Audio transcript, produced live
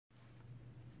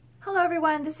Hello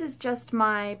everyone, this is just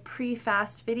my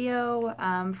pre-fast video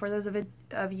for those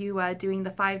of you doing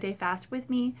the 5-day fast with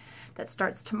me that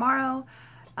starts tomorrow.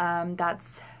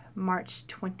 That's March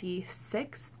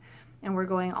 26th and we're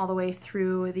going all the way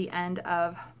through the end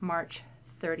of March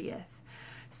 30th.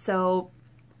 So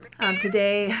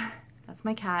today, that's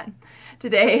my cat,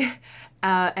 today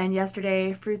and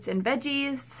yesterday, fruits and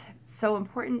veggies. So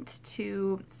important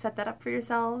to set that up for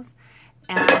yourselves.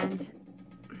 And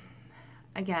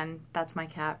again, that's my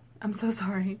cat. I'm so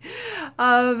sorry.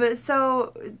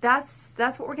 So that's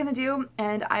what we're gonna do,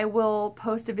 and I will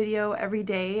post a video every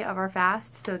day of our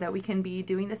fast so that we can be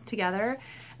doing this together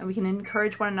and we can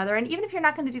encourage one another. And even if you're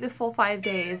not gonna do the full 5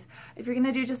 days, if you're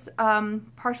gonna do just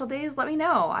partial days, let me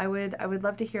know. I would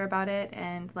love to hear about it,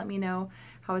 and let me know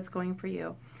how it's going for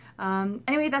you.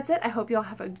 Anyway, that's it. I hope you all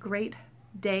have a great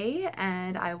day,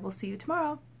 and I will see you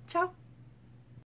tomorrow. Ciao.